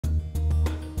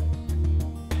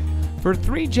For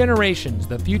 3 generations,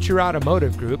 the Future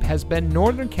Automotive Group has been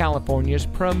Northern California's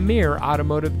premier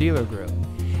automotive dealer group.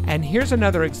 And here's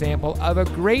another example of a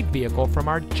great vehicle from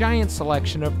our giant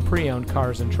selection of pre-owned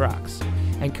cars and trucks.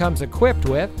 And comes equipped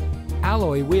with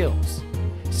alloy wheels,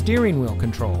 steering wheel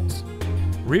controls,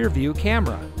 rear view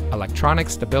camera, electronic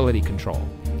stability control,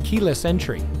 keyless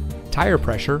entry, tire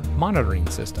pressure monitoring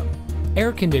system,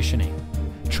 air conditioning,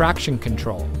 traction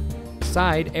control,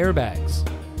 side airbags,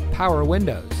 power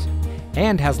windows,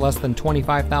 and has less than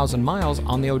 25,000 miles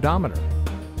on the odometer.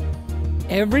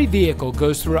 Every vehicle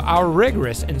goes through our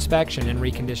rigorous inspection and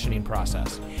reconditioning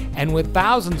process. And with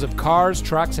thousands of cars,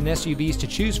 trucks, and SUVs to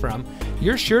choose from,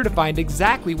 you're sure to find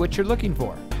exactly what you're looking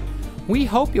for. We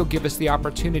hope you'll give us the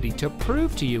opportunity to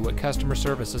prove to you what customer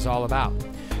service is all about.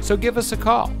 So give us a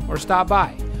call or stop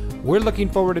by. We're looking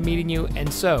forward to meeting you,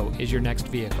 and so is your next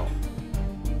vehicle.